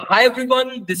Hi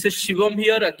everyone, this is Shivam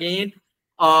here again.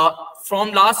 Uh,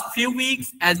 from last few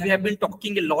weeks, as we have been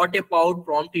talking a lot about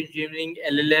prompt engineering,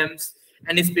 LLMs,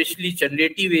 and especially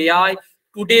generative AI,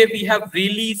 today we have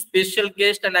really special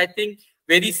guest and I think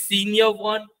very senior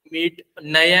one. Meet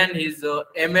Nayan, he's a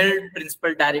ML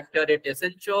principal director at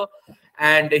Accenture,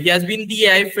 and he has been in the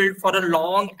AI field for a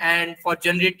long and for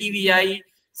generative AI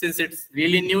since it's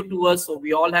really new to us. So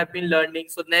we all have been learning.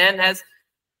 So Nayan has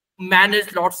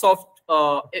managed lots of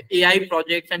AI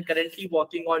projects and currently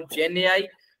working on Gen AI.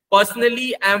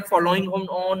 Personally, I'm following him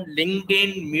on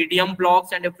LinkedIn, Medium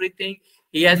blogs, and everything.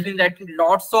 He has been writing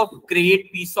lots of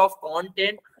great piece of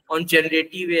content on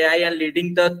generative AI and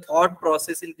leading the thought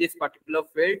process in this particular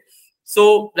field.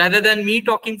 So rather than me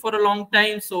talking for a long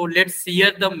time, so let's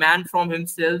hear the man from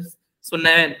himself. So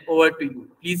Nayan, over to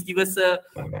you. Please give us a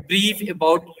brief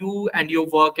about you and your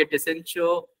work at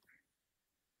Accenture.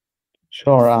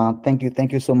 Sure. Thank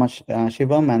you so much,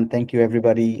 Shivam, and thank you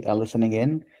everybody listening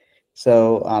in.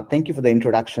 Thank you for the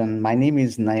introduction. My name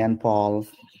is Nayan Paul,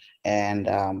 and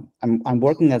I'm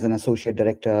working as an associate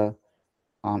director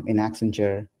in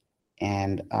Accenture.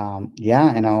 And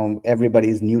yeah, everybody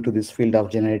is new to this field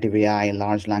of generative AI,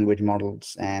 large language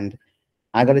models, and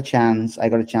I got a chance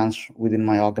within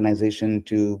my organization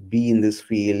to be in this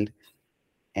field.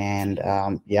 And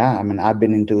yeah, I mean, I've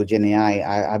been into Gen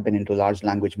AI. I've been into large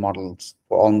language models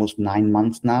for almost 9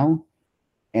 months now.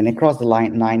 And across the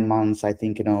 9 months, I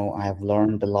think I have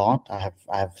learned a lot. I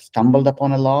have stumbled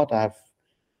upon a lot. I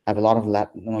have a lot of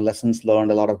lessons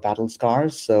learned, a lot of battle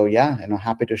scars. So yeah,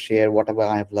 happy to share whatever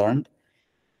I have learned,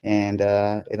 and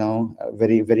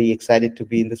very excited to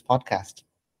be in this podcast.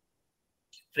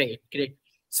 Great, great.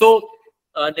 So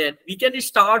then we can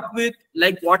start with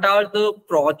like what are the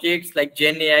projects like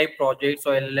Gen AI projects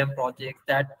or LLM projects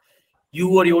that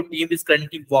you or your team is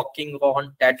currently working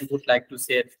on that you would like to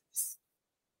share?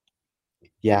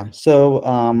 Yeah. So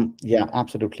yeah,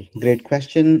 absolutely, great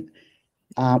question.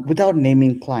 Without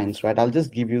naming clients, right? I'll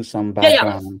just give you some Yeah, yeah,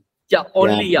 background. yeah. Yeah,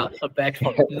 Only a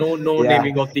background. No yeah,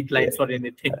 naming of the clients or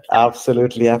anything. Yeah,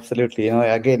 absolutely, absolutely.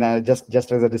 Again,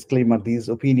 just as a disclaimer, these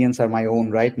opinions are my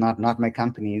own, right? Not my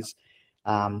company's.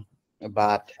 Um,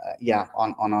 but yeah,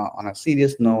 on a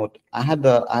serious note, I had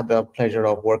the pleasure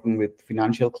of working with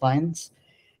financial clients.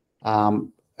 I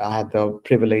had the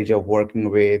privilege of working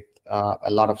with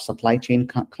a lot of supply chain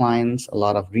clients, a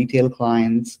lot of retail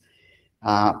clients.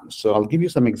 So I'll give you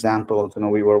some examples.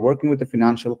 We were working with the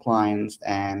financial clients,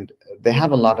 and they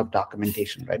have a lot of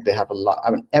documentation, right? They have a lot. I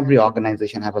mean, every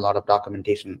organization have a lot of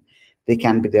documentation. They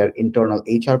can be their internal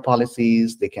HR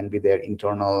policies. They can be their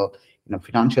internal,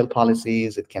 financial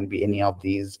policies. It can be any of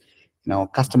these,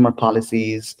 customer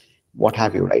policies, what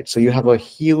have you, right? So you have a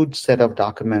huge set of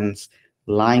documents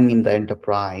lying in the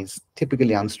enterprise,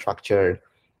 typically unstructured,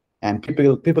 and people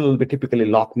will be typically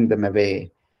locking them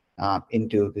away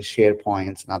into the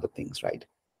SharePoints and other things, right?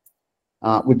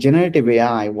 With generative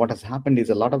AI, what has happened is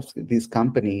a lot of these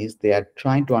companies, they are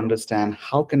trying to understand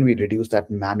how can we reduce that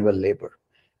manual labor?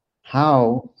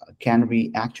 How can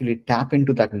we actually tap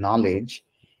into that knowledge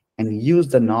and use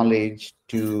the knowledge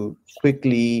to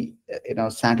quickly,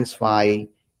 satisfy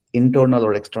internal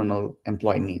or external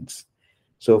employee needs?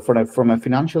 So from a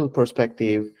financial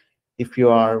perspective, if you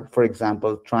are, for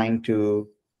example, trying to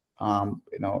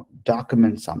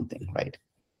document something, right?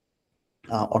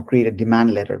 Or create a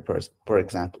demand letter, for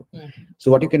example.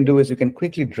 So what you can do is you can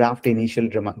quickly draft the initial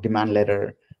demand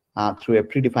letter through a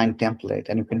predefined template,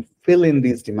 and you can fill in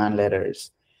these demand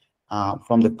letters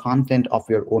from the content of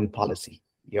your own policy.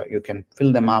 You can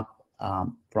fill them up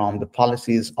from the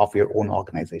policies of your own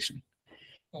organization.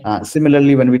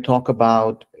 Similarly, when we talk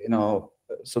about,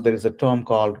 so there is a term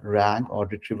called RAG, or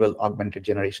retrieval augmented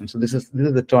generation. So this is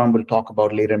the term we'll talk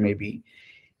about later, maybe.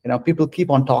 People keep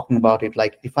on talking about it.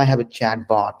 Like if I have a chat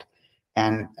bot,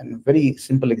 and a very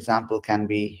simple example can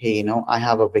be, hey, I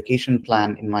have a vacation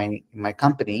plan in my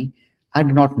company. I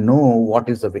do not know what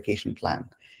is the vacation plan,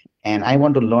 and I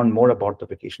want to learn more about the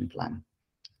vacation plan.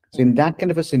 So in that kind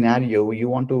of a scenario, you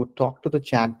want to talk to the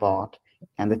chatbot,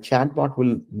 and the chatbot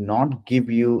will not give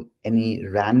you any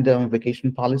random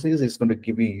vacation policies. It's going to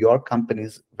give you your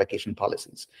company's vacation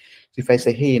policies. So if I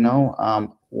say, hey,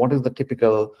 what is the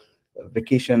typical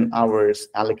vacation hours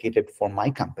allocated for my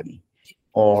company?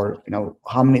 Or,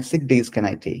 how many sick days can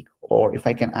I take? Or if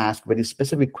I can ask very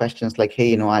specific questions like,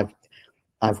 hey,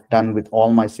 I've done with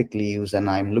all my sick leaves and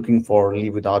I'm looking for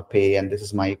leave without pay, and this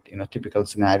is my typical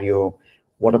scenario.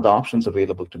 What are the options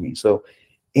available to me? So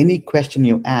any question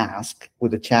you ask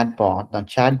with the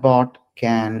chatbot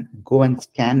can go and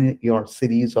scan your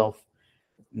series of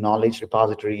knowledge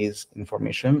repositories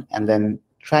information, and then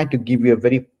try to give you a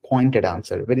very pointed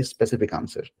answer, very specific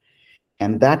answer.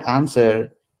 And that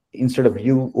answer, instead of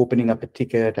you opening up a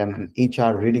ticket and an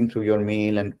HR reading through your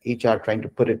mail and HR trying to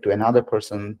put it to another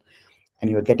person, and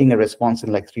you're getting a response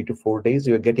in like 3 to 4 days,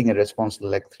 you're getting a response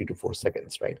in like 3 to 4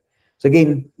 seconds, right? So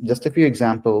again, just a few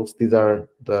examples. These are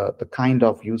the kind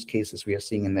of use cases we are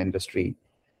seeing in the industry.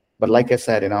 But like I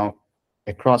said,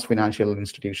 across financial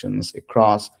institutions,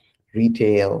 across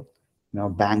retail,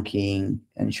 banking,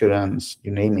 insurance,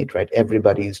 you name it, right?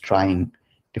 Everybody is trying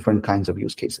different kinds of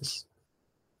use cases.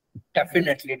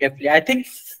 Definitely. I think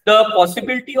the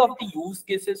possibility of the use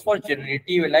cases for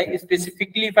generative AI,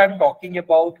 specifically if I'm talking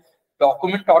about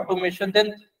document automation, then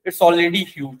it's already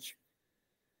huge.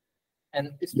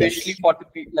 And especially Yes. for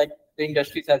like the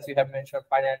industries, as you have mentioned,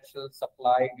 financial,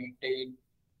 supply, retail,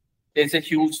 there's a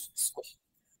huge scope.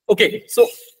 Okay, so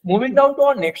moving down to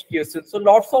our next question. So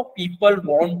lots of people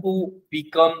want to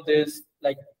become this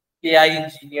like AI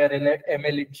engineer,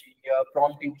 ML engineer,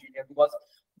 prompt engineer, because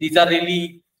these are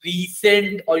really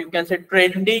recent, or you can say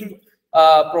trending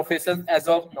professions as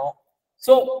of now.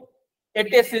 So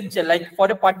at essential, like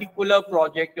for a particular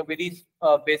project, a very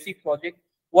basic project,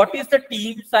 what is the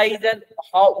team size and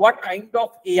what kind of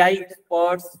AI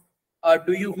experts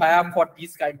do you have for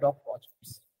these kind of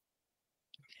projects?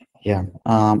 Yeah,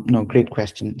 no, great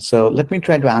question. So let me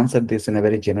try to answer this in a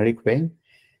very generic way.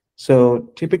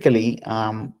 So typically,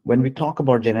 when we talk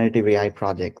about generative AI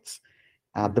projects,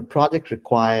 the project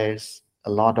requires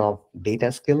a lot of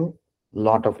data skill, a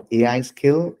lot of AI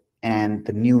skill, and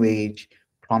the new age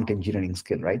prompt engineering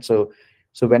skill, right? So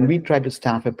when we try to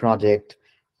staff a project,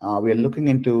 we are looking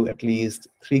into at least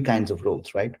three kinds of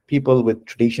roles, right? People with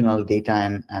traditional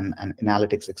data and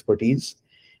analytics expertise.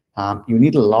 You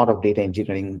need a lot of data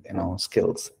engineering,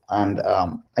 skills. And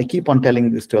I keep on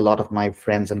telling this to a lot of my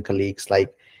friends and colleagues,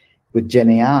 like with Gen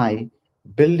AI,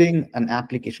 building an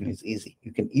application is easy.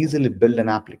 You can easily build an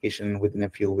application within a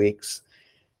few weeks.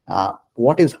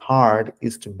 What is hard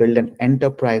is to build an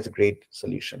enterprise-grade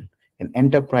solution, an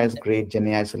enterprise-grade Gen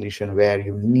AI solution where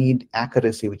you need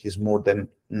accuracy, which is more than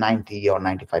 90 or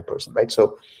 95%, right?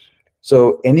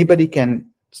 So anybody can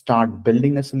start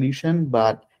building a solution,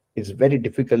 but it's very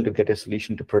difficult to get a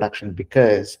solution to production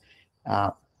because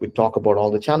we talk about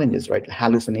all the challenges, right?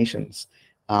 Hallucinations,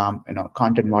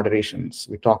 content moderations.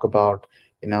 We talk about,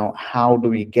 how do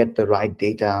we get the right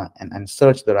data and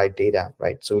search the right data,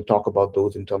 right? So we talk about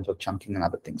those in terms of chunking and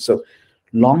other things. So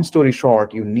long story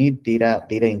short, you need data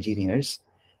engineers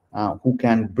who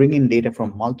can bring in data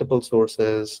from multiple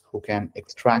sources, who can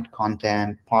extract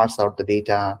content, parse out the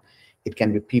data. It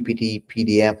can be PPT,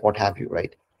 PDF, what have you,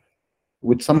 right?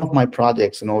 With some of my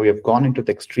projects, we have gone into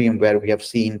the extreme where we have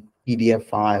seen PDF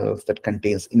files that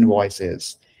contains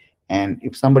invoices. And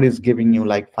if somebody is giving you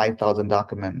like 5,000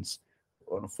 documents,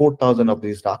 4,000 of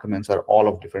these documents are all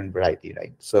of different variety,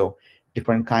 right? So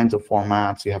different kinds of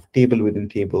formats. You have table within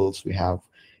tables. We have,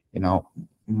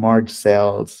 merged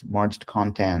cells, merged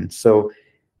content. So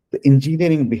the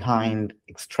engineering behind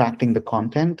extracting the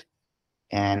content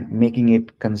and making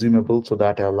it consumable so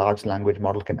that a large language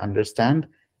model can understand,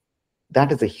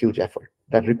 that is a huge effort.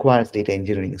 That requires data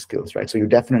engineering skills, right? So you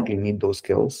definitely need those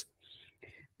skills.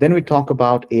 Then we talk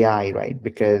about AI, right?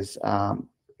 Because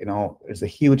there's a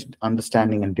huge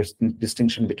understanding and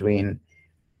distinction between,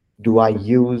 do I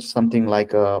use something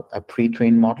like a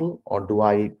pre-trained model, or do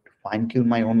I fine-tune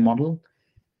my own model?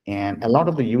 And a lot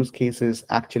of the use cases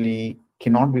actually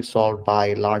cannot be solved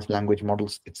by large language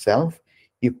models itself.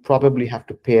 You probably have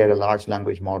to pair a large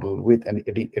language model with an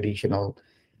additional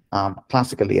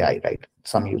classical AI, right?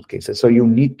 Some use cases. So you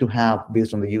need to have,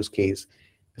 based on the use case,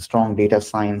 a strong data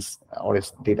science or a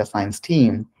data science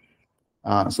team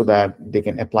so that they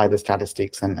can apply the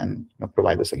statistics and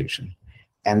provide the solution.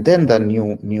 And then the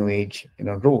new age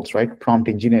roles, right? Prompt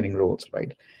engineering roles,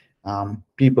 right?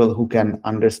 People who can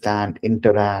understand,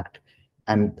 interact,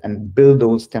 and build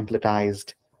those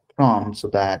templatized prompts so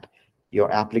that your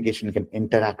application can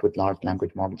interact with large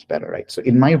language models better, right? So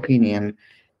in my opinion,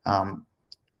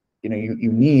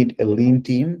 you need a lean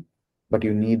team, but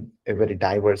you need a very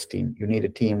diverse team. You need a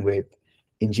team with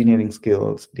engineering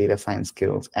skills, data science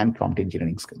skills, and prompt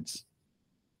engineering skills.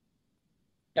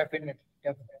 Definitely.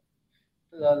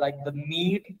 Like the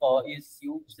need is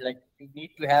huge. Like you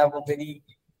need to have a very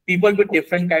people with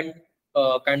different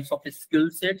kinds of skill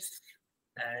sets,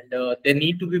 and they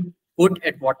need to be good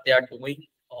at what they are doing.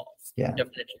 Yeah.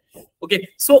 Definitely. Okay,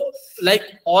 so like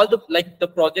all the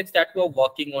projects that we are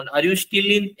working on, are you still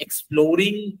in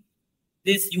exploring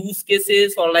these use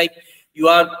cases, or like you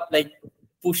are like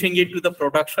pushing it to the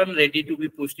production, ready to be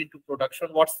pushed into production?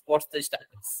 What's the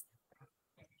status?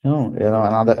 No,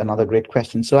 another great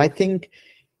question. So I think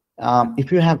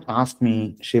If you have asked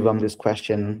me, Shivam, this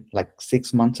question like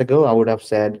 6 months ago, I would have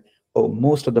said, oh,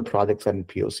 most of the projects are in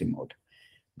POC mode.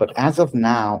 But as of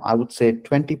now, I would say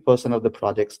 20% of the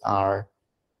projects are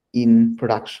in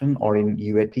production or in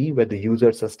UAT, where the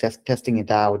users are testing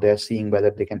it out. They're seeing whether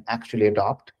they can actually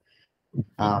adopt.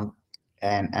 Um,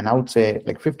 and I would say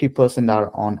like 50%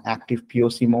 are on active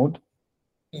POC mode.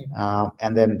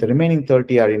 And then the remaining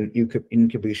 30 are in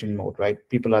incubation mode, right?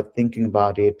 People are thinking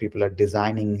about it, people are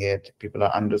designing it, people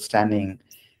are understanding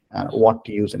what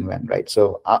to use and when, right?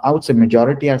 So I would say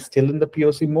majority are still in the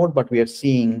POC mode, but we are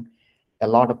seeing a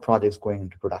lot of projects going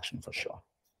into production for sure.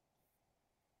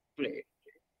 Great.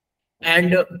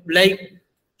 And like,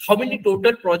 how many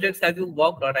total projects have you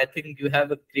worked on? I think you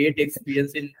have a great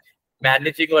experience in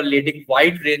managing or leading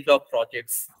wide range of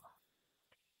projects.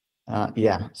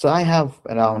 Yeah, so I have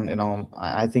around,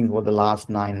 I think over the last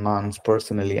 9 months,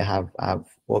 personally, I've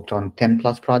worked on 10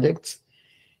 plus projects.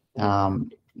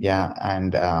 Yeah,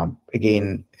 and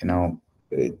again,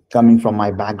 coming from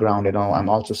my background, I'm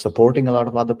also supporting a lot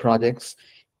of other projects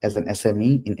as an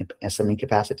SME in SME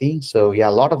capacity. So yeah,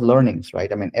 a lot of learnings,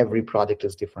 right? I mean, every project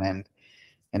is different,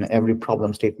 and every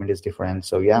problem statement is different.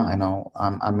 So yeah, I know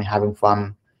I'm having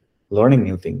fun learning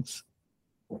new things.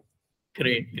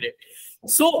 Great, great.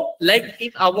 So, like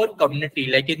in our community,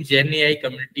 like in Gen AI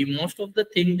community, most of the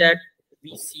thing that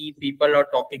we see people are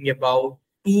talking about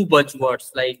two buzzwords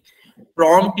like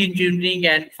prompt engineering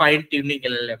and fine tuning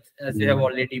LLMs, as you have Mm.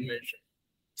 already mentioned.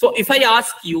 So, if I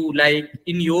ask you, like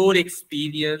in your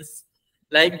experience,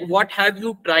 like what have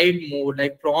you tried more,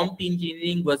 like prompt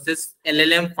engineering versus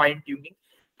LLM fine tuning,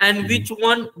 and Mhm. which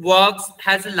one works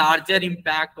has a larger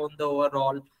impact on the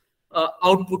overall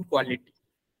output quality,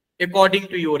 according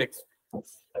to your experience?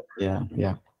 Yeah,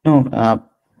 yeah. No,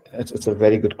 it's a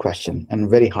very good question and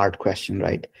very hard question,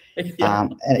 right? Yeah,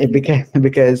 And it became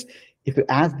because if you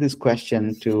ask this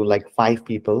question to like 5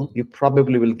 people, you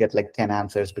probably will get like 10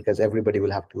 answers because everybody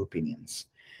will have 2 opinions.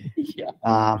 yeah,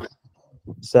 Um,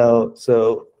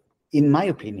 so in my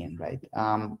opinion, right?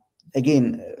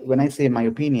 Again, when I say my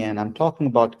opinion, I'm talking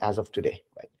about as of today,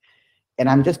 right? And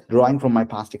I'm just drawing from my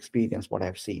past experience what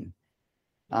I've seen.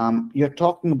 You're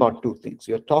talking about two things.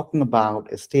 You're talking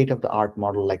about a state-of-the-art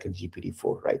model like a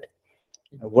GPT-4, right?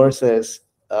 Versus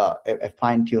a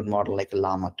fine-tuned model like a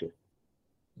Llama 2.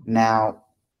 Now,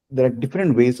 there are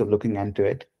different ways of looking into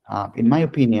it. In my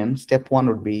opinion, step one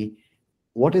would be,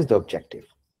 what is the objective?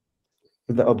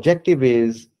 If the objective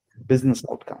is business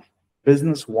outcome,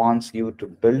 business wants you to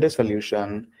build a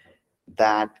solution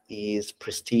that is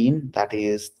pristine, that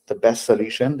is the best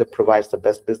solution, that provides the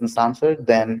best business answer,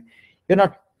 then you're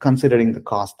not considering the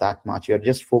cost that much. You're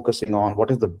just focusing on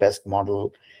what is the best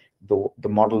model, the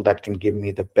model that can give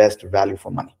me the best value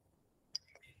for money.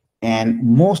 And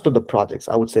most of the projects,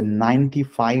 I would say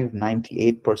 95,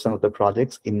 98% of the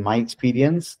projects, in my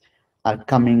experience, are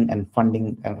coming and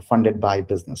funded by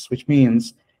business, which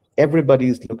means everybody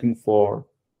is looking for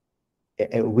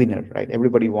a winner, right?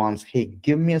 Everybody wants, hey,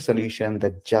 give me a solution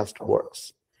that just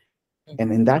works.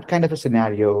 And in that kind of a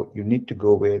scenario, you need to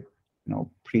go with,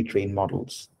 pre-trained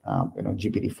models,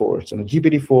 GPT-4. So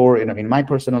GPT-4, in my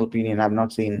personal opinion, I've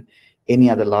not seen any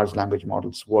other large language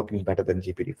models working better than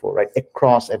GPT-4, right?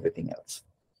 Across everything else.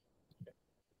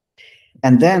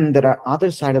 And then there are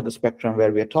other side of the spectrum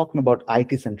where we are talking about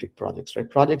IT-centric projects, right?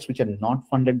 Projects which are not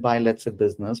funded by, let's say,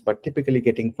 business, but typically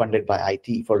getting funded by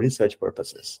IT for research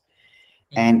purposes.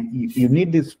 And you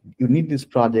need these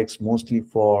projects mostly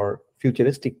for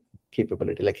futuristic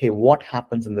capability, like, hey, what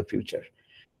happens in the future,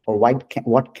 or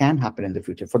what can happen in the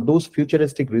future? For those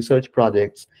futuristic research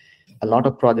projects, a lot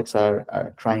of projects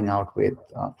are trying out with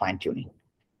fine tuning.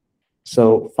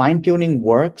 So fine tuning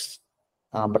works,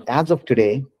 but as of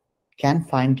today, can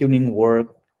fine tuning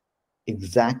work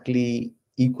exactly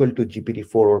equal to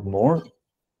GPT-4 or more?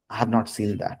 I have not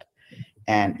seen that.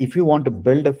 And if you want to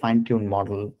build a fine-tuned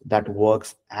model that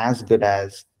works as good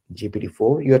as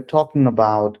GPT-4, you're talking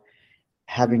about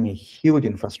having a huge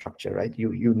infrastructure, right?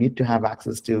 You need to have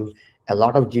access to a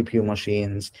lot of GPU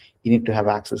machines. You need to have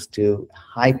access to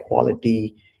high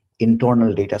quality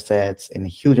internal data sets and a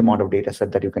huge amount of data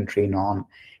set that you can train on.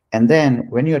 And then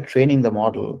when you're training the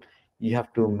model, you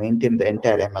have to maintain the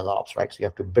entire ML ops, right? So you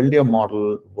have to build your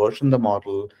model, version the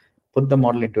model, put the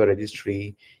model into a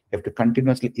registry. You have to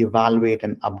continuously evaluate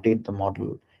and update the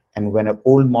model. And when an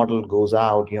old model goes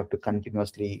out, you have to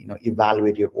continuously,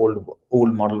 evaluate your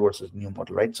old model versus new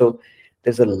model, right? So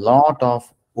there's a lot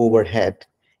of overhead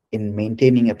in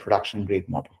maintaining a production grade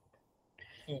model.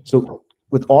 So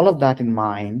with all of that in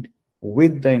mind,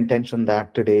 with the intention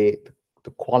that today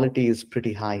the quality is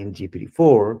pretty high in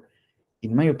GPT-4,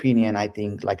 in my opinion, I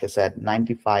think, like I said,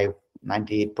 95,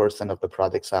 98% of the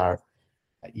projects are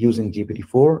using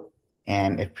GPT-4,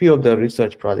 and a few of the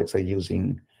research projects are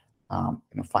using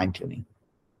fine tuning.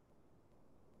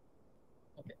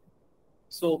 Okay.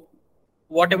 So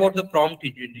what about the prompt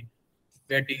engineering?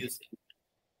 Where do you see?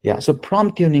 Yeah, so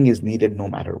prompt tuning is needed no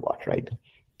matter what, right?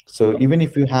 So even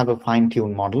if you have a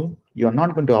fine-tuned model, you're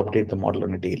not going to update the model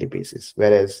on a daily basis,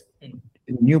 whereas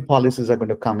new policies are going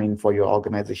to come in for your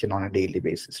organization on a daily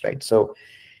basis, right? So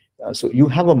you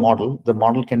have a model. The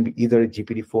model can be either a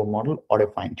GPT-4 model or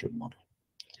a fine-tuned model.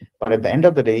 But at the end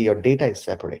of the day, your data is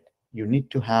separate. You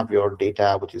need to have your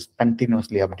data, which is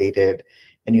continuously updated,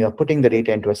 and you are putting the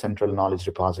data into a central knowledge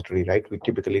repository, right? We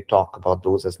typically talk about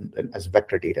those as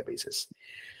vector databases.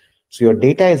 So your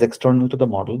data is external to the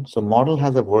model. So model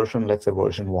has a version, let's say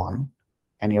version 1,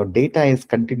 and your data is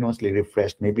continuously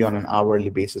refreshed, maybe on an hourly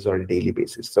basis or a daily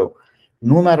basis. So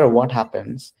no matter what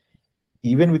happens,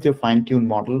 even with your fine-tuned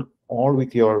model or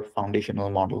with your foundational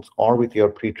models or with your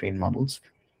pre-trained models,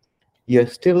 you're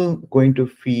still going to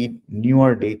feed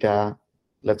newer data.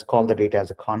 Let's call the data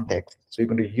as a context. So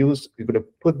you're going to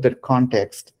put the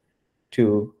context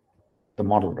to the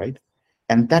model, right?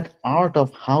 And that art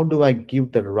of how do I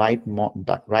give the right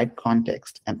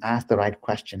context and ask the right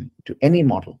question to any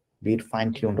model, be it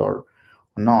fine-tuned or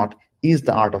not, is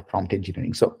the art of prompt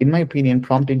engineering. So in my opinion,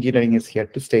 prompt engineering is here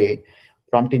to stay.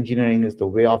 Prompt engineering is the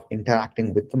way of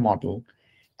interacting with the model.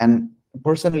 And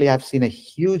personally, I've seen a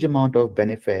huge amount of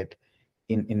benefit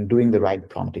in doing the right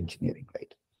prompt engineering,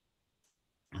 right?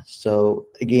 So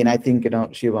again, I think,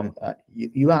 Shivam,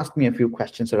 you asked me a few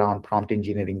questions around prompt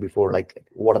engineering before, like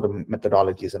what are the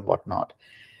methodologies and whatnot.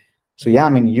 So yeah, I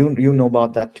mean, you know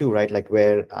about that too, right? Like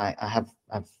where I've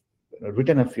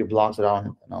written a few blogs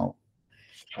around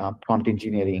prompt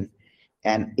engineering,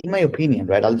 and in my opinion,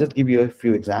 right, I'll just give you a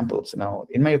few examples.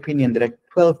 In my opinion, there are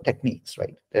 12 techniques,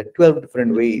 right? There are 12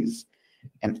 different ways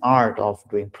and art of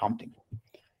doing prompting.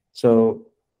 So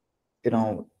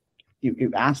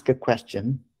you ask a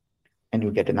question and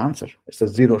you get an answer. It's a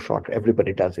zero shot.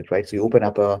 Everybody does it, right? So you open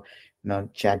up a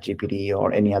chat GPT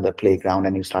or any other playground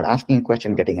and you start asking a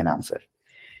question, getting an answer.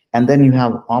 And then you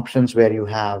have options where you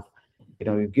have,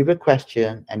 you give a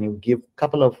question and you give a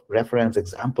couple of reference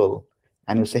example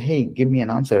and you say, hey, give me an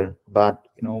answer, but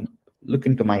look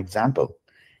into my example.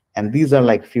 And these are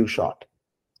like few shot.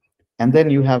 And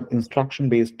then you have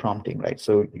instruction-based prompting, right?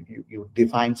 So you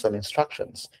define some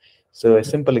instructions. So a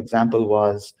simple example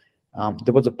was,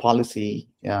 there was a policy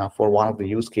for one of the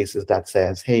use cases that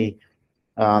says, hey,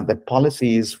 that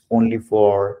policy is only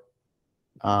for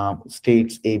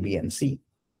states A, B, and C.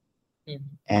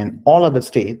 And all other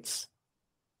states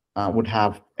would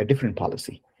have a different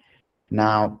policy.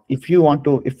 Now,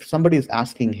 if somebody is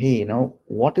asking, hey,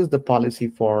 what is the policy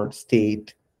for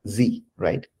state Z,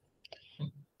 right?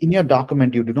 In your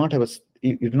document, you do not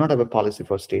have a policy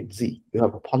for state Z. You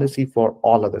have a policy for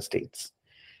all other states.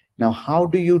 Now, how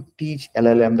do you teach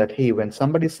LLM that, hey, when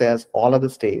somebody says all other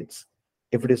states,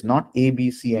 if it is not A, B,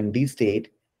 C, and D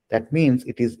state, that means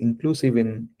it is inclusive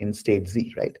in state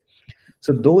Z, right?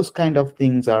 So those kind of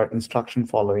things are instruction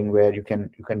following, where you can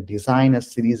design a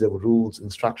series of rules,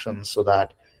 instructions, so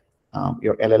that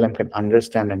your LLM can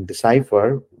understand and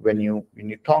decipher when you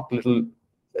talk a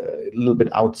little bit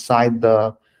outside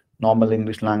the normal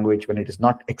English language, when it is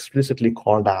not explicitly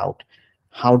called out.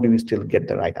 How do we still get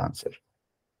the right answer?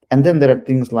 And then there are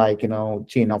things like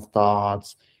chain of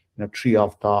thoughts, tree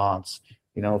of thoughts,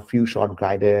 few shot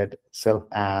guided, self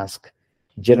ask,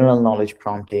 general knowledge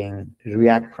prompting,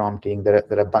 react prompting. There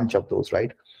are a bunch of those,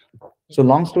 right? So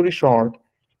long story short,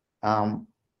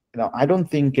 I don't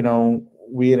think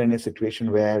we're in a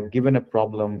situation where, given a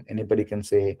problem, anybody can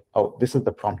say, oh, this is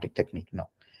the prompting technique. No,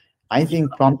 I think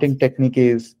prompting technique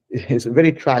is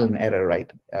very trial and error,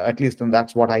 right? At least, and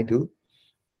that's what I do.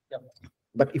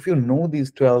 But if you know these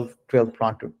 12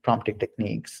 prompting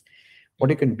techniques, what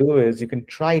you can do is you can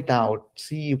try it out,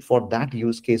 see for that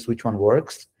use case which one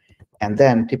works, and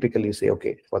then typically you say,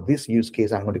 okay, for this use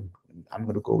case, I'm going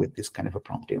to go with this kind of a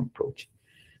prompting approach.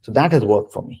 So that has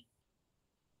worked for me.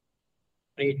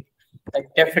 Great.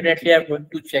 Like, definitely I'm going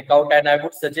to check out, and I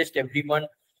would suggest everyone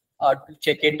to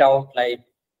check it out, like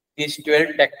these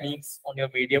 12 techniques on your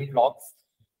Medium blogs,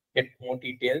 get more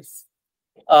details.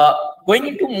 Going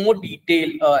into more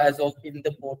detail as of in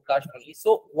the podcast only.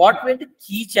 So what were the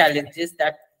key challenges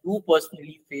that you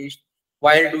personally faced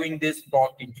while doing this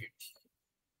prompt engineering?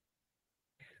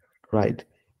 Right.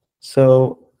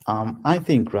 So I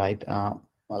think, right,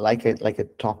 like I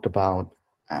talked about,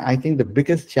 I think the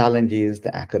biggest challenge is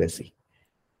the accuracy.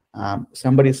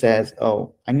 Somebody says,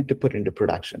 oh, I need to put into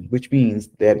production, which means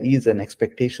there is an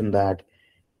expectation that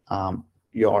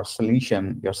your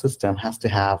solution, your system has to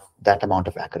have that amount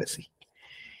of accuracy.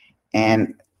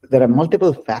 And there are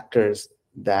multiple factors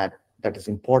that is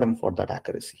important for that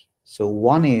accuracy. So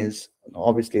one is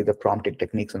obviously the prompting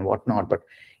techniques and whatnot, but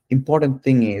important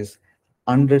thing is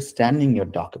understanding your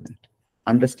document,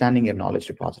 understanding your knowledge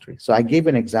repository. So I gave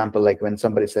an example, like when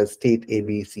somebody says state A,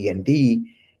 B, C, and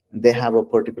D, they have a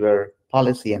particular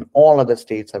policy and all other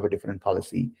states have a different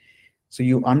policy. So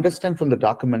you understand from the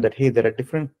document that, hey, there are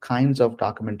different kinds of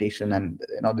documentation and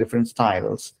different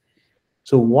styles.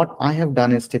 So what I have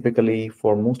done is typically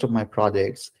for most of my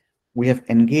projects, we have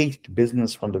engaged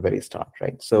business from the very start,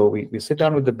 right? So we sit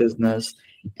down with the business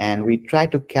and we try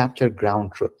to capture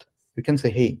ground truth. We can say,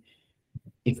 hey,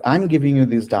 if I'm giving you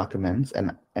these documents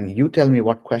and you tell me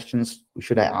what questions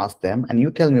should I ask them, and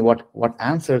you tell me what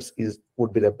answers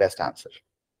would be the best answer,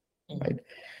 right?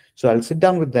 So I'll sit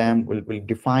down with them. We'll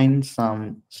define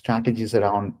some strategies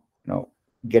around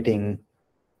getting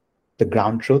the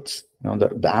ground truths,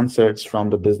 the answers from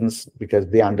the business, because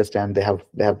they understand they have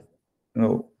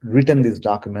written these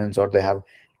documents or they have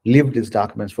lived these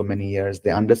documents for many years.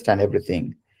 They understand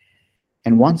everything.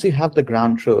 And once you have the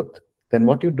ground truth, then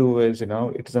what you do is,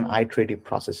 it is an iterative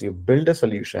process. You build a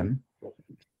solution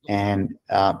and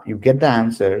you get the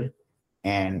answer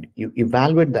and you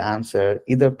evaluate the answer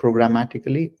either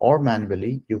programmatically or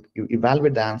manually. You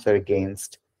evaluate the answer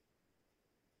against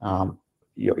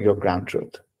your ground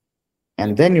truth.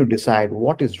 And then you decide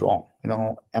what is wrong.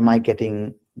 Am I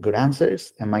getting good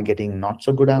answers? Am I getting not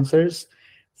so good answers?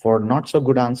 For not so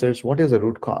good answers, what is the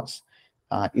root cause?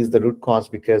 Is the root cause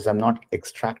because I'm not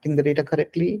extracting the data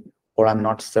correctly, or I'm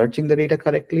not searching the data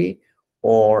correctly,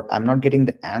 or I'm not getting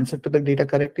the answer to the data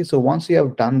correctly? So once you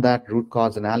have done that root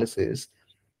cause analysis,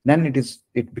 then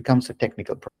it becomes a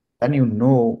technical problem. Then you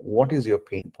know what is your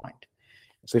pain point.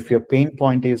 So if your pain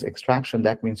point is extraction,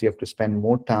 that means you have to spend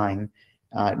more time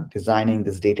designing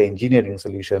this data engineering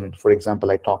solution. For example,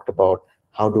 I talked about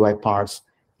how do I parse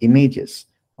images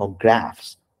or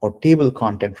graphs or table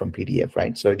content from PDF,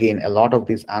 right? So again, a lot of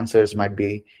these answers might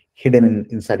be hidden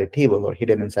inside a table or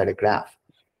hidden inside a graph,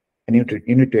 and you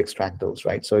need to extract those,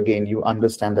 right? So again, you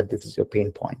understand that this is your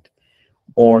pain point.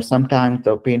 Or sometimes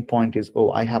the pain point is,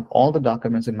 oh, I have all the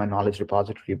documents in my knowledge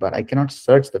repository, but I cannot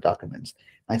search the documents.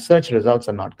 My search results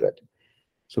are not good.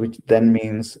 So which then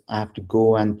means I have to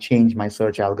go and change my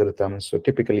search algorithms. So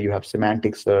typically you have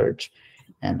semantic search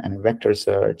and vector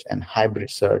search and hybrid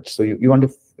search. So you want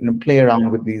to play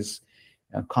around with these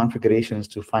configurations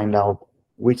to find out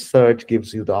which search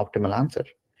gives you the optimal answer.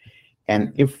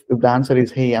 And if the answer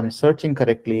is, hey, I'm searching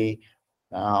correctly,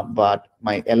 but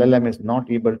my LLM is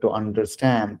not able to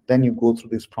understand, then you go through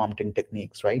these prompting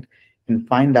techniques, right? And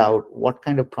find out what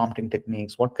kind of prompting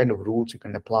techniques, what kind of rules you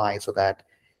can apply so that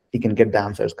he can get the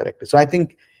answers correctly. So I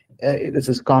think this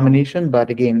is combination, but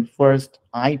again, first,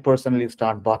 I personally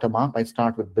start bottom up. I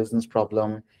start with business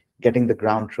problem, getting the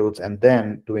ground truths, and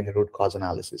then doing a root cause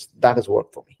analysis. That has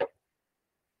worked for me.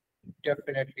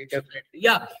 Definitely.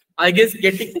 Yeah, I guess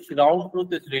getting the ground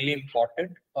truth is really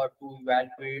important to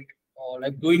evaluate, or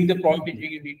like doing the prompt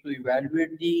engineering, you need to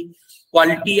evaluate the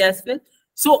quality as well.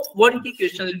 So one key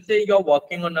question, let's say you're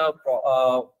working on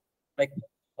on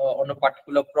a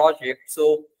particular project.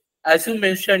 So as you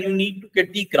mentioned, you need to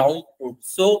get the ground truth.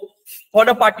 So for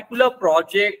a particular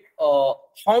project,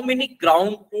 how many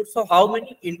ground truths or how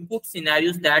many input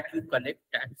scenarios that you collect?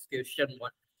 That's question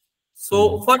one.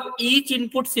 So for each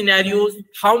input scenarios,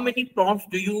 how many prompts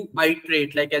do you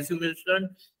iterate? Like as you mentioned,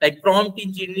 like prompt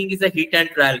engineering is a hit and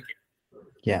trial game.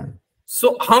 Yeah.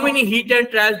 So how many hit and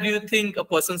trials do you think a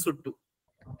person should do?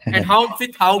 And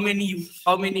how many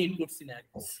input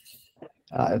scenarios?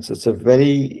 It's a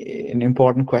very an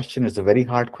important question. It's a very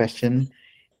hard question.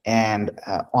 And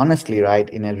honestly, right,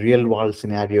 in a real world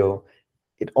scenario,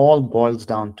 it all boils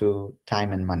down to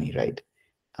time and money, right?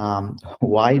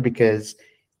 Why? Because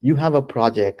you have a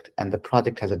project and the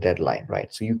project has a deadline,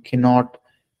 right? So you cannot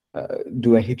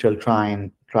do a hit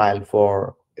trial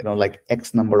for like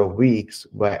X number of weeks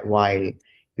while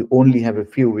you only have a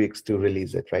few weeks to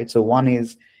release it, right? So one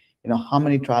is, how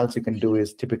many trials you can do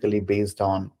is typically based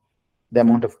on the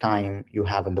amount of time you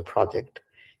have in the project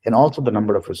and also the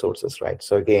number of resources, right?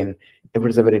 So again, if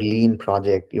it's a very lean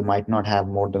project, you might not have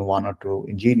more than 1 or 2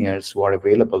 engineers who are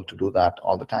available to do that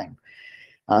all the time.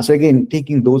 So again,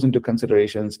 taking those into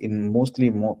considerations in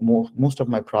most of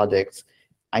my projects,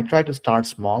 I try to start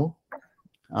small.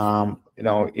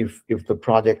 If the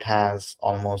project has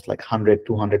almost like 100,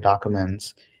 200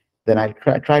 documents, then I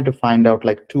try to find out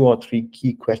like 2 or 3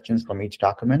 key questions from each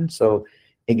document. So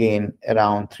again,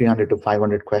 around 300 to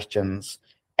 500 questions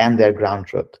and their ground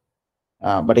truth.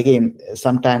 But again,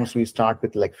 sometimes we start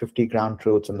with like 50 ground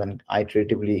truths and then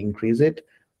iteratively increase it,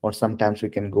 or sometimes we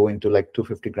can go into like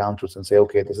 250 ground truths and say,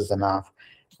 okay, this is enough,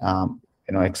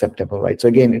 acceptable, right? So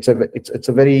again, it's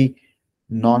a very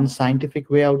non-scientific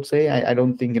way, I would say. I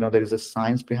don't think there is a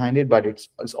science behind it, but it's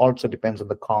also depends on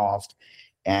the cost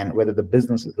and whether the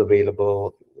business is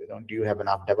available. Do you have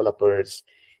enough developers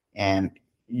and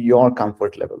your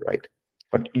comfort level, right?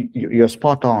 But you're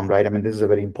spot on, right? I mean, this is a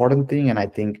very important thing, and I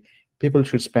think people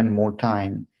should spend more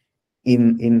time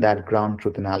in that ground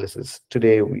truth analysis.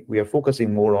 Today, we are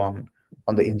focusing more on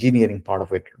the engineering part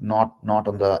of it, not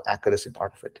on the accuracy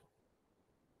part of it.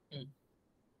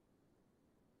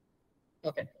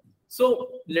 Okay.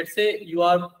 So let's say you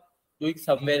are doing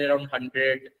somewhere around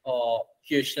 100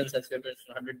 questions, as you mentioned,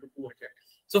 100 to 200.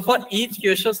 So for each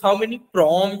questions, how many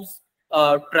prompts,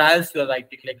 trials you are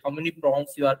writing? Like how many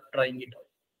prompts you are trying it out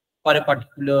for a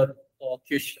particular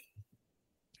question?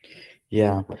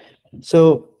 Yeah.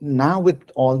 So now with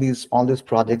all these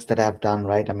projects that I've done,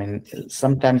 right? I mean,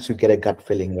 sometimes you get a gut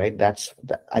feeling, right?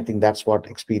 I think that's what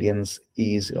experience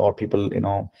is, or people,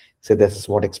 say this is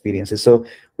what experience is. So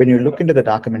when you look into the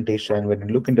documentation, when you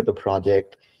look into the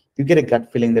project, you get a gut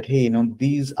feeling that, hey,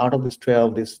 these out of this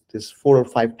 12, this 4 or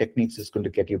 5 techniques is going to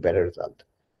get you better result.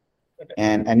 Okay.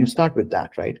 And you start with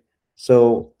that, right?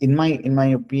 So in my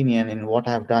opinion, in what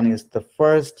I've done is the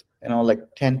first, like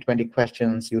 10, 20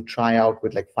 questions you try out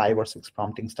with like 5 or 6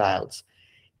 prompting styles.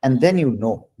 And then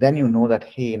know that,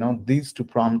 hey, these 2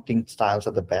 prompting styles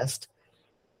are the best.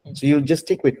 So you just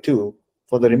stick with 2.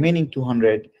 For the remaining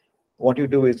 200, what you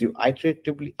do is you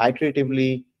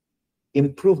iteratively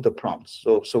improve the prompts.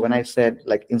 So when I said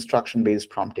like instruction-based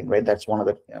prompting, right? That's one of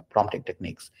the prompting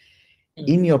techniques.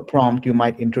 In your prompt, you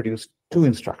might introduce 2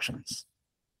 instructions.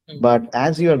 But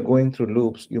as you are going through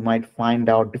loops, you might find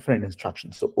out different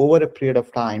instructions. So over a period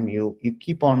of time, you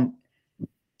keep on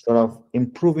sort of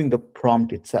improving the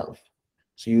prompt itself.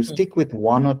 So you stick with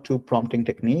 1 or 2 prompting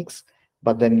techniques,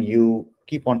 but then you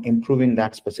keep on improving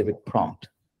that specific prompt.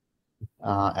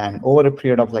 And over a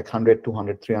period of like 100,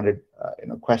 200, 300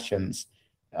 questions,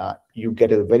 you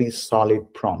get a very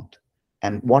solid prompt.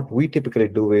 And what we typically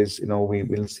do is, we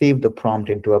will save the prompt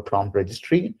into a prompt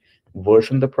registry,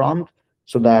 version the prompt,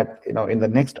 so that in the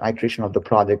next iteration of the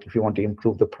project, if you want to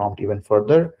improve the prompt even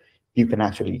further, you can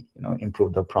actually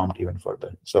improve the prompt even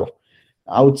further. So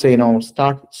I would say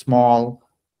start small,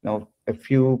 a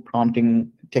few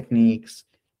prompting techniques,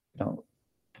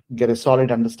 get a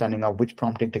solid understanding of which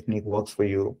prompting technique works for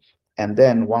you, and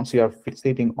then once you are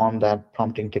fixating on that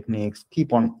prompting techniques,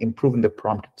 keep on improving the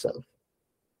prompt itself.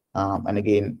 And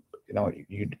again,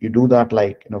 you do that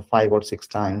like 5 or 6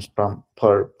 times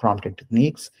per prompting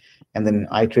techniques, and then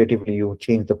iteratively you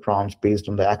change the prompts based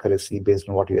on the accuracy, based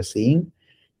on what you are seeing.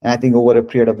 And I think over a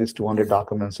period of these 200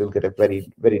 documents, you'll get a very,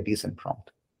 very decent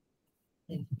prompt.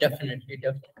 Definitely.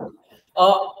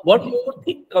 What more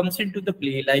thing comes into the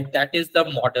play? Like that is the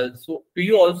model. So do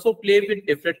you also play with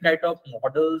different kind of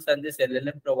models and this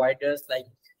LLM providers like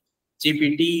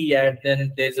GPT, and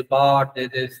then there's a bot,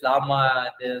 there's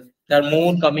Llama, and there are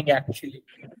more coming actually.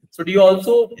 So do you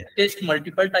also test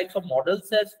multiple types of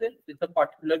models as well with a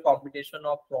particular combination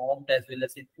of prompt as well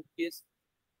as input case?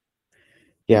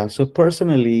 Yeah, so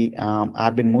personally,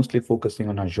 I've been mostly focusing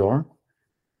on Azure.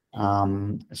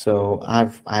 So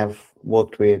I've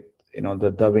worked with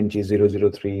the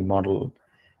DaVinci 003 model,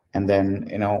 and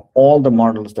then all the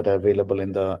models that are available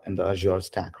in the Azure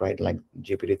stack, right? Like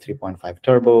GPT 3.5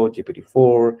 Turbo, GPT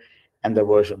 4, and the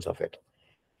versions of it.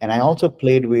 And I also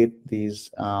played with these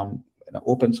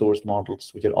open source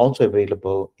models, which are also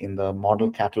available in the model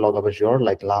catalog of Azure,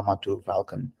 like Llama 2,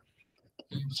 Falcon.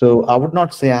 So I would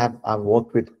not say I've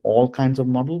worked with all kinds of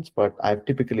models, but I've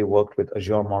typically worked with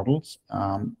Azure models,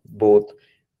 both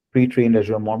pre-trained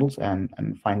Azure models and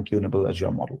fine-tunable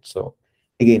Azure models. So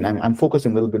again, I'm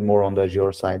focusing a little bit more on the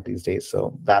Azure side these days.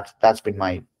 So that's been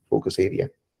my focus area.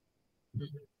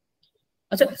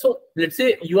 So let's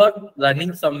say you are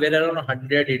running somewhere around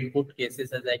 100 input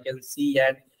cases, as I can see,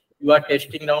 and you are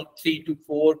testing around 3 to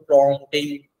 4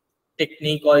 prompting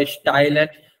technique or style. And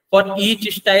for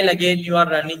each style, again, you are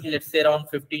running, let's say, around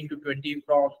 15 to 20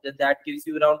 prompts. Then that gives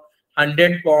you around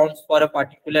 100 prompts for a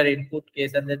particular input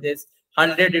case. And then there's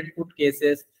 100 input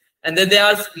cases. And then there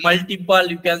are multiple,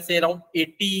 you can say around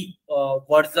 80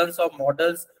 versions of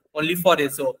models only for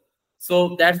ISO.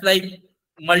 So that's like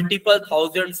multiple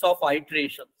thousands of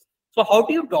iterations. So how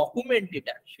do you document it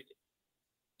actually?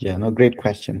 Yeah, no, great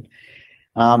question.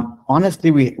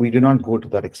 Honestly, we do not go to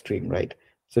that extreme, right?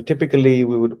 So typically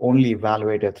we would only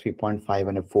evaluate a 3.5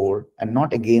 and a 4, and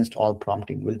not against all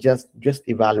prompting. We'll just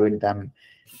evaluate them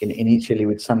initially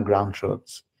with some ground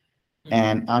truths.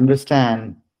 and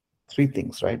understand three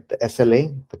things, right? The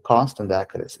SLA, the cost, and the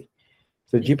accuracy.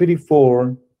 So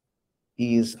GPT-4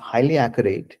 is highly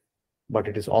accurate, but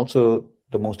it is also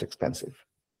the most expensive.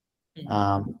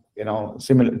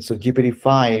 Similar. So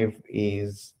GPT-5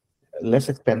 is less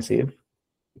expensive.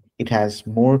 It has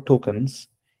more tokens,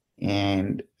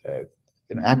 and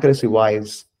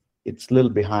accuracy-wise, it's a little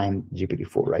behind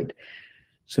GPT-4, right?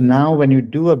 So now, when you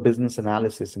do a business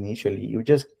analysis initially, you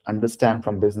just understand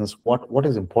from business what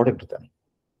is important to them.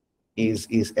 Is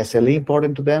SLA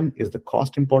important to them? Is the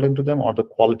cost important to them, or the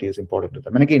quality is important to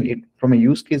them? And again, from a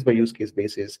use case by use case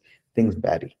basis, things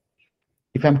vary.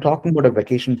 If I'm talking about a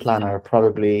vacation planner,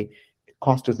 probably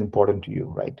cost is important to you,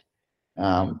 right?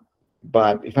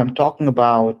 But if I'm talking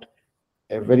about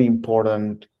a very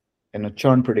important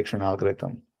churn prediction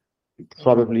algorithm,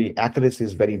 probably accuracy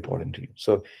is very important to you.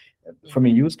 So from a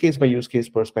use case by use case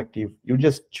perspective, you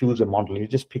just choose a model. You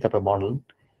just pick up a model.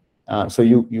 So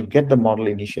you get the model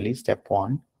initially, step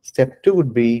one. Step two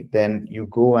would be then you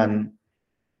go and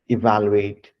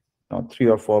evaluate 3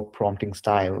 or 4 prompting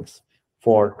styles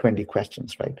for 20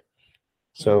 questions, right?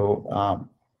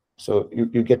 So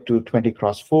you get to 20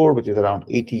 cross 4, which is around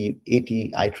 80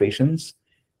 iterations.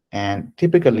 And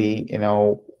typically,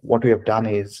 what we have done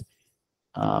is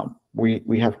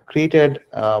we have created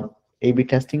A/B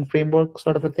testing framework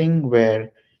sort of a thing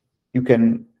where you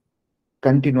can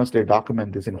continuously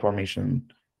document this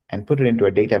information and put it into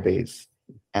a database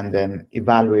and then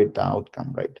evaluate the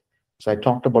outcome, right? So I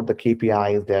talked about the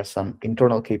KPIs. There are some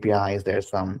internal KPIs. There's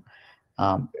some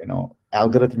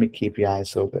algorithmic KPIs.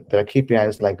 So there are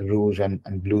KPIs like rouge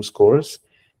and blue scores.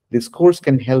 These scores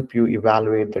can help you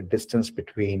evaluate the distance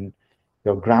between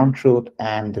your ground truth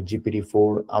and the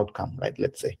GPT-4 outcome, right?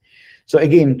 Let's say. So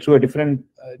again, through a different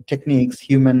techniques,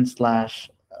 human slash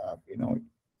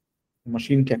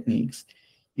machine techniques,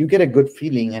 you get a good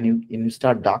feeling, and you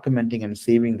start documenting and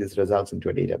saving these results into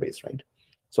a database, right?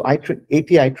 So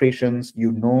 80 iterations,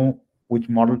 you know which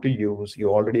model to use.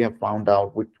 You already have found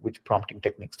out which prompting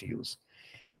techniques to use.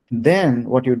 Then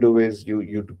what you do is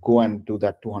you go and do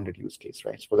that 200 use case,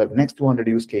 right? So for that next 200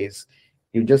 use case,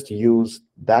 you just use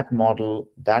that model,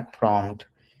 that prompt,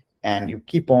 and you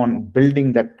keep on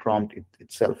building that prompt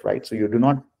itself, right? So you're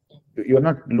not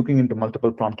looking into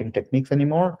multiple prompting techniques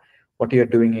anymore. What you're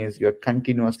doing is you're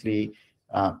continuously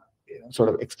sort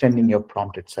of extending your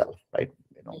prompt itself, right?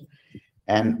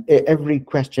 And every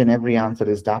question, every answer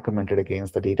is documented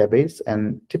against the database.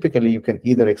 And typically, you can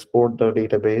either export the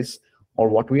database, or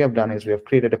what we have done is we have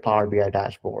created a Power BI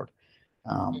dashboard.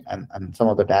 And some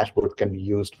of the dashboards can be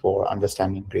used for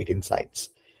understanding great insights.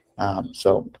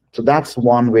 So that's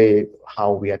one way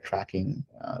how we are tracking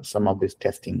some of these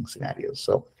testing scenarios.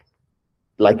 So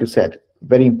like you said,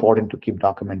 very important to keep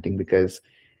documenting, because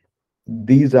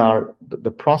these are the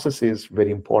process is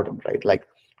very important, right? Like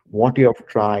what you have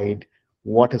tried,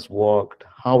 what has worked,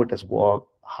 how it has worked,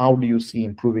 how do you see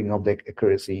improving of the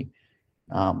accuracy.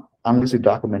 Unless you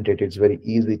document it, it's very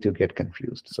easy to get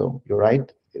confused. So you're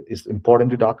right, it's important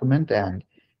to document, and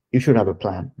you should have a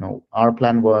plan. Our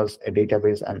plan was a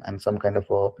database and some kind of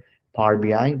a Power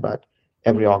BI, but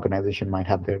every organization might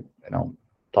have their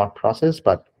thought process.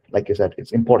 But like you said,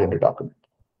 it's important to document.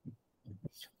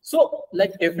 So,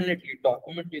 like, definitely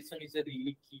documentation is a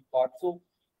really key part. So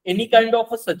any kind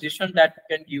of a suggestion that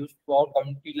you can use to our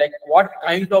community, like what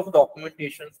kind of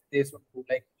documentations they should do,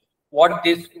 like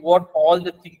what all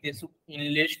the things they should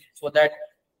enlist, so that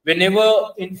whenever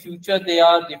in future they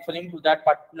are referring to that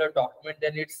particular document,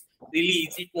 then it's really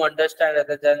easy to understand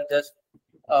rather than just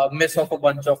mess up a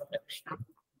bunch of text.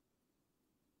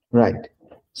 Right.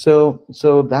 So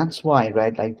that's why,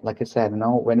 right? Like I said,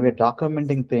 when we're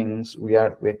documenting things,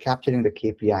 we're capturing the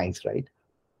KPIs, right?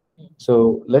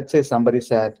 So let's say somebody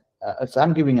said, so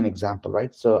I'm giving an example,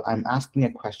 right? So I'm asking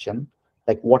a question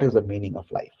like, what is the meaning of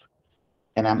life?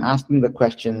 And I'm asking the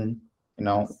question,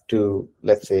 to,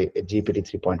 let's say, a GPT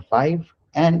 3.5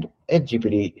 and a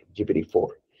GPT-4.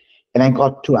 And I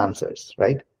got 2 answers,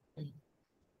 right?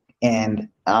 And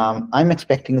I'm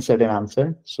expecting a certain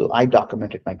answer. So I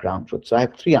documented my ground truth. So I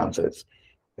have 3 answers: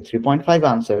 a 3.5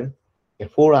 answer, a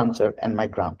 4 answer, and my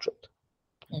ground truth.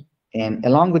 And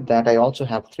along with that, I also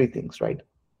have 3 things, right?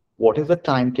 What is the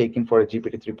time taken for a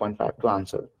GPT 3.5 to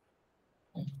answer?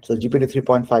 So GPT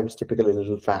 3.5 is typically a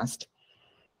little fast.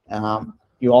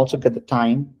 You also get the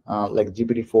time, like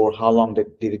GPT-4, how long did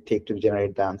it take to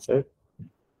generate the answer?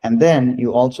 And then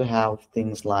you also have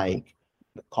things like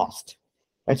the cost,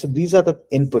 right? So these are the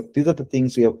input, these are the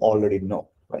things you have already know,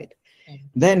 right?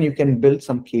 Then you can build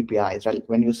some KPIs, right?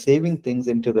 When you're saving things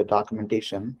into the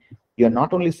documentation, you're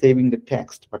not only saving the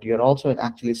text, but you're also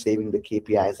actually saving the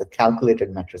KPIs, the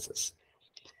calculated matrices.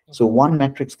 So one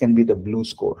metrics can be the blue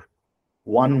score.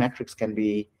 One metrics can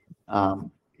be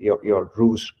your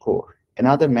ruse score.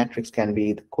 Another metrics can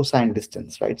be the cosine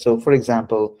distance, right? So for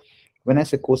example, when I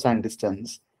say cosine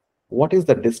distance, what is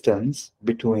the distance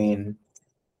between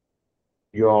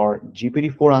your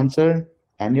GPT-4 answer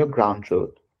and your ground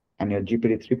truth, and your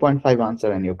GPT 3.5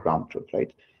 answer and your ground truth,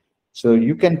 right? So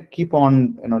you can keep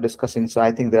on, discussing. So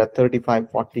I think there are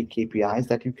 35, 40 KPIs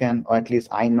that you can, or at least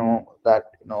I know that,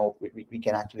 we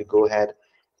can actually go ahead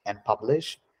and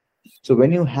publish. So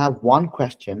when you have one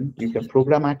question, you can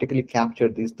programmatically capture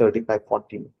these 35,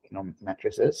 40,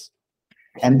 matrices.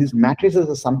 And these matrices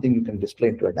are something you can display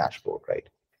into a dashboard, right?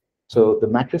 So the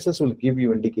matrices will give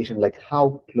you indication like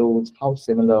how close, how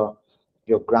similar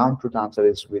your ground truth answer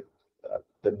is with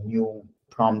the new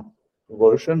prompt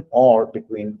version or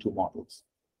between two models.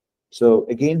 So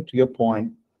again, to your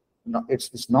point,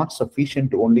 it's not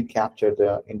sufficient to only capture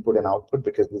the input and output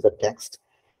because these are text.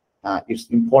 It's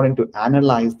important to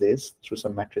analyze this through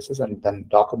some matrices and then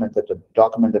document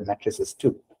the matrices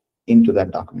too into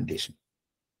that documentation.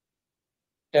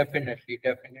 Definitely,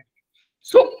 definitely.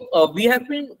 So we have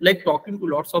been like talking to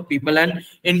lots of people, and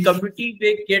in community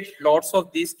we get lots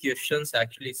of these questions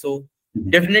actually. So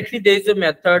definitely there is a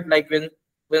method like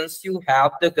once you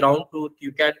have the ground truth,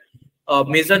 you can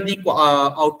measure the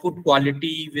output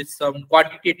quality with some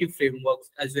quantitative frameworks,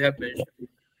 as you have mentioned.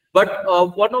 But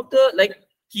one of the like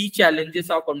key challenges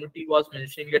our community was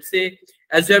mentioning, let's say,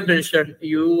 as you have mentioned,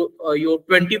 your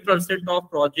 20%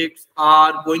 of projects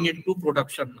are going into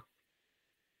production now.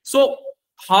 So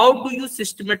how do you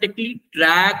systematically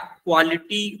track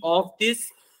quality of this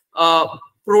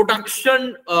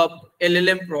production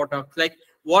LLM product? Like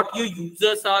what your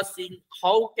users are seeing,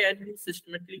 how can you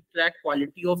systematically track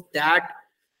quality of that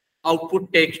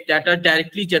output text that are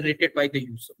directly generated by the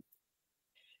user?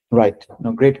 Right.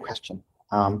 No, great question.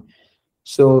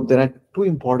 So there are two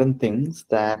important things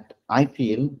that I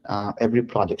feel every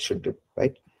project should do,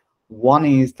 right? One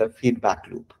is the feedback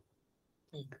loop.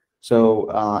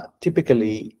 So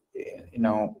typically,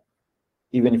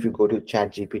 even if you go to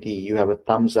ChatGPT, you have a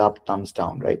thumbs up, thumbs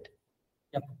down, right?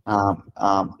 Yep.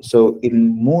 So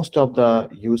in most of the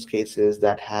use cases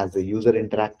that has a user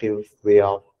interactive way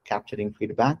of capturing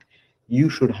feedback, you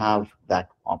should have that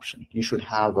option. You should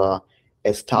have a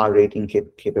star rating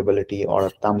capability or a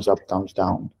thumbs up, thumbs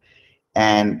down.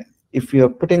 And if you're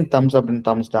putting thumbs up and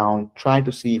thumbs down, try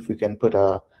to see if you can put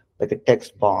a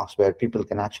text box where people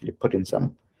can actually put in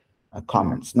some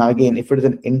comments. Now, again, if it is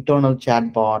an internal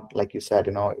chat bot, like you said,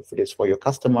 if it is for your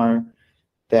customer,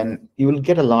 then you will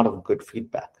get a lot of good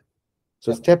feedback.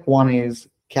 So step one is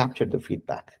capture the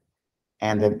feedback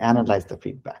and then analyze the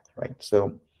feedback, right?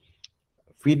 So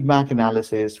feedback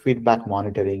analysis, feedback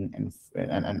monitoring,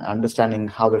 and understanding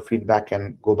how the feedback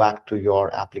can go back to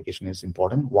your application is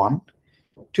important. One.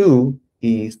 Two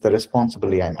is the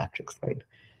responsible AI metrics, right?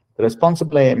 The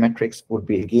responsible AI metrics would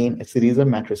be, again, a series of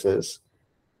matrices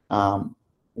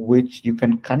which you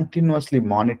can continuously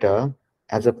monitor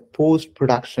as a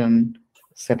post-production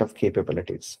set of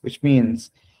capabilities, which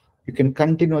means you can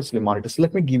continuously monitor. So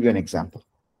let me give you an example.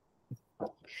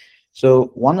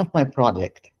 So one of my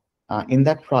project, in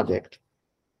that project,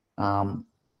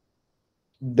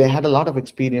 they had a lot of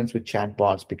experience with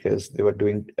chatbots because they were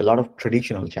doing a lot of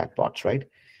traditional chatbots, right?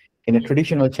 In a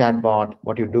traditional chatbot,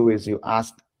 what you do is you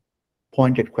ask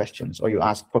pointed questions or you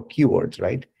ask for keywords,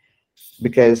 right?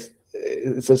 Because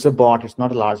it's just a bot, it's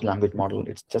not a large language model,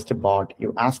 it's just a bot.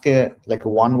 You ask a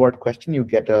one-word question, you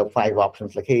get 5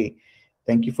 options like, hey,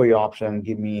 thank you for your option,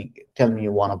 tell me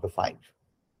one of the 5.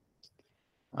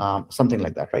 Something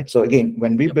like that, right? So again,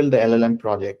 when we build the LLM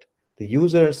project, the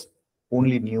users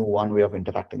only knew one way of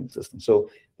interacting with the system. So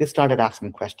they started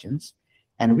asking questions,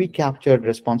 and we captured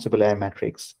responsible AI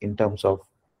metrics in terms of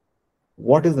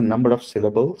what is the number of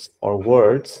syllables or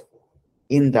words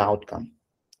in the outcome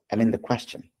and in the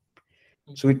question.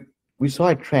 So we saw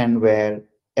a trend where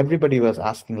everybody was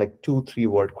asking like 2-3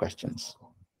 word questions.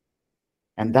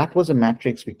 And that was a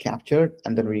matrix we captured,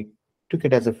 and then we took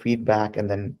it as a feedback and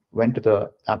then went to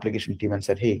the application team and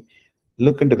said, hey,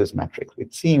 look into this matrix.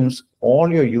 It seems all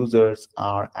your users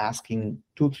are asking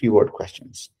 2-3 word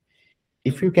questions.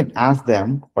 If you can ask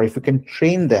them, or if you can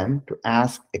train them to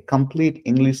ask a complete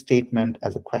English statement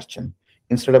as a question,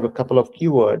 instead of a couple of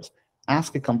keywords,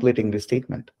 ask a complete English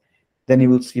statement, then you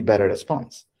will see better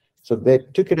response. So they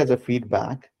took it as a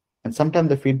feedback, and sometimes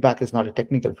the feedback is not a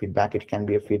technical feedback, it can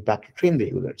be a feedback to train the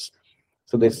users.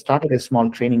 So they started a small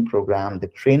training program, they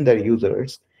trained their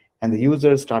users, And the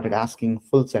users started asking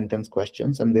full sentence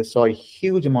questions, and they saw a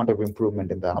huge amount of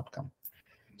improvement in the outcome.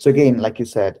 So again, like you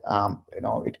said,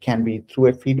 it can be through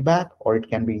a feedback, or it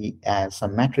can be as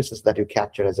some matrices that you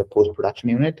capture as a post-production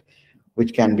unit,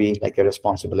 which can be like a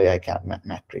responsible AI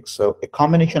matrix. So a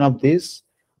combination of this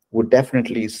would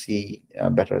definitely see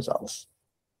better results.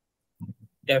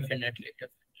 Definitely,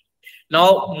 definitely.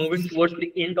 Now, moving towards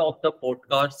the end of the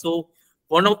podcast. So,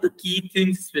 one of the key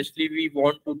things, especially we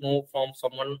want to know from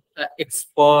someone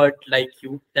expert like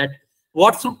you, that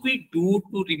what should we do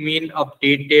to remain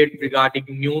updated regarding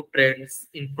new trends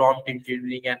in prompt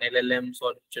engineering and LLMs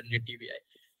or generative AI?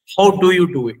 How do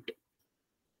you do it?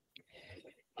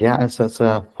 Yeah, it's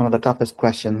one of the toughest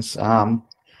questions.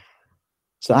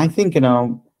 So I think,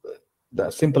 the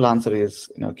simple answer is,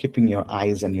 keeping your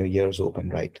eyes and your ears open,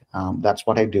 right? That's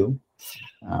what I do.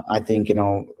 I think,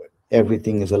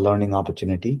 everything is a learning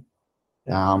opportunity.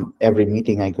 Every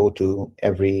meeting I go to,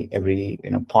 every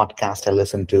podcast I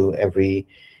listen to, every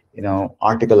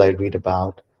article I read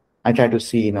about, I try to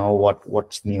see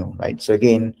what's new, right? So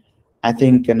again, I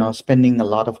think spending a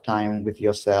lot of time with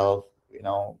yourself,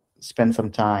 spend some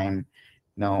time,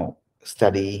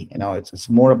 study. It's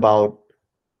more about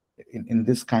in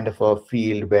this kind of a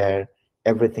field where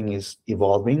everything is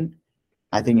evolving.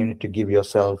 I think you need to give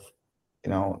yourself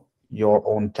your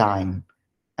own time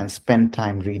and spend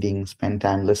time reading, spend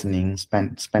time listening,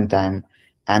 spend time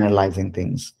analyzing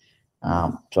things.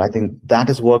 So I think that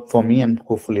has worked for me, and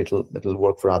hopefully it'll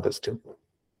work for others too.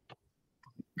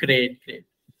 Great, great.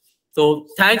 So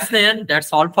thanks, Nayan.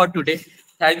 That's all for today.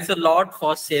 Thanks a lot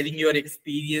for sharing your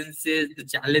experiences, the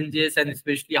challenges, and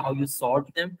especially how you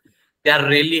solved them. They are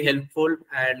really helpful.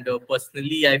 And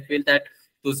personally, I feel that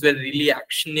those were really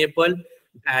actionable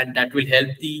and that will help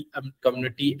the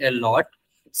community a lot.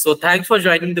 So thanks for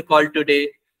joining the call today.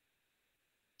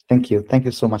 Thank you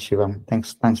so much, Shivam.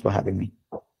 Thanks for having me.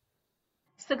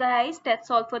 So, guys,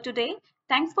 that's all for today.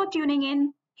 Thanks for tuning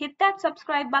in. Hit that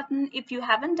subscribe button if you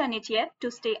haven't done it yet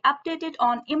to stay updated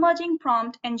on emerging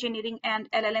prompt engineering and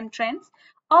LLM trends.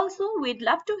 Also, we'd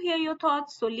love to hear your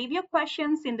thoughts, so leave your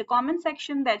questions in the comment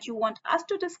section that you want us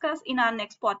to discuss in our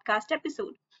next podcast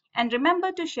episode. And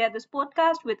remember to share this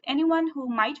podcast with anyone who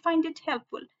might find it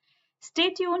helpful.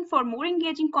 Stay tuned for more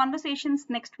engaging conversations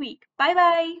next week. Bye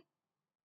bye.